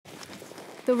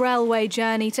The railway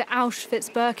journey to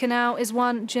Auschwitz-Birkenau is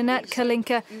one Ginette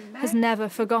Kolinka has never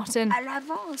forgotten.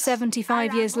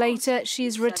 75 years later,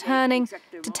 she's returning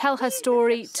to tell her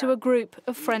story to a group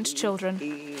of French children.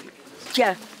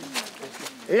 Tiens,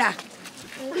 là,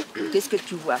 qu'est-ce que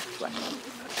tu vois, toi?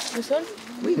 Le sol?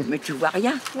 Oui, mais tu vois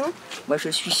rien. Moi, je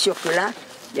suis sûre que là,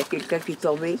 il y a quelqu'un qui est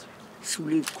tombé sous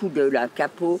les coups de la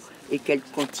capot et qu'elle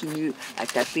continue à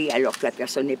taper alors que la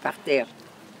personne est par terre.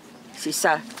 C'est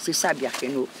ça,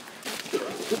 Birkenau.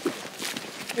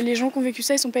 Les gens qui ont vécu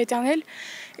ça, ils ne sont pas éternels.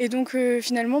 Et donc,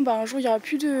 finalement, un jour, il n'y aura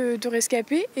plus de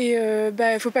rescapés. Et il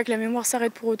ne faut pas que la mémoire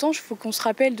s'arrête pour autant. Il faut qu'on se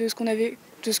rappelle de ce qu'on avait,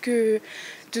 de ce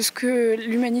que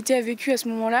l'humanité a vécu à ce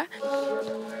moment-là.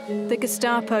 The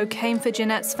Gestapo came for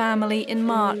Ginette's family in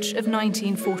March of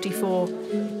 1944.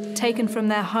 Taken from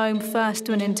their home first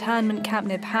to an internment camp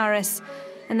near Paris,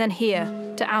 and then here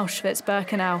to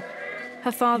Auschwitz-Birkenau.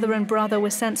 Her father and brother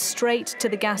were sent straight to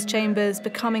the gas chambers,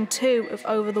 becoming two of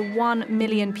over the 1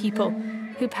 million people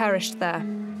who perished there.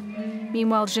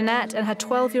 Meanwhile, Ginette and her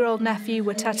 12-year-old nephew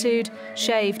were tattooed,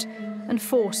 shaved, and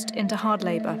forced into hard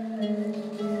labour.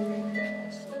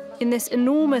 In this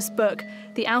enormous book,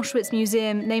 the Auschwitz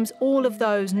Museum names all of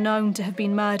those known to have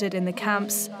been murdered in the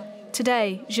camps.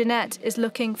 Today, Ginette is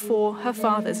looking for her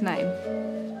father's name.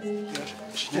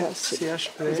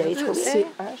 Vous avez trouvé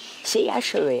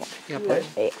C-H-E-R. Et après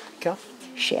K.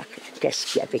 Cher, qu'est-ce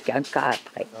qu'il y a avec un K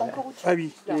après? Ah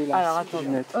oui, il est là. Alors attends,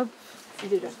 hop,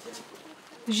 il est là.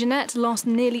 Ginette lost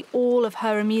nearly all of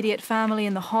her immediate family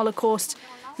in the Holocaust,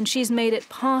 and she's made it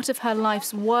part of her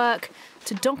life's work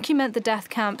to document the death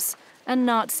camps and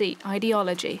Nazi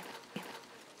ideology.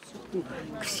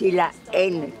 C'est la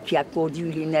haine qui a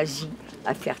conduit les nazis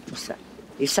à faire tout ça.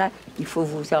 Et ça, il faut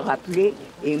vous en rappeler.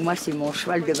 Et moi, c'est mon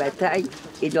cheval de bataille.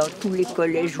 Et dans tous les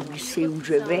collèges ou lycées où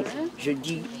je vais, je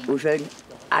dis aux jeunes,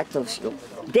 attention.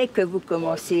 Dès que vous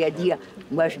commencez à dire,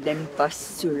 moi, je n'aime pas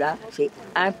cela, c'est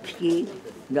un pied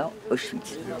dans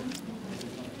Auschwitz.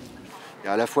 Il y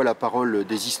a à la fois la parole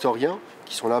des historiens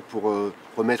qui sont là pour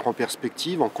remettre en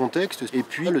perspective, en contexte, et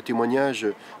puis le témoignage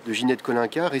de Ginette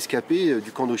Kolinka, rescapée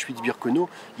du camp d'Auschwitz-Birkenau.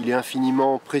 Il est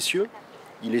infiniment précieux,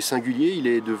 il est singulier, il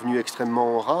est devenu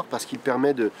extrêmement rare parce qu'il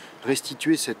permet de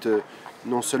restituer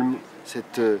non seulement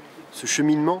ce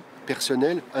cheminement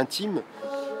personnel, intime.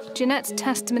 Ginette's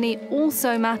testimony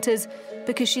also matters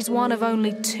because she's one of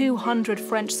only 200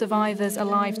 French survivors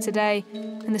alive today,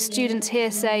 and the students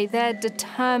here say they're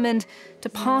determined to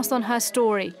pass on her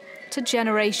story to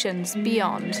generations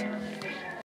beyond.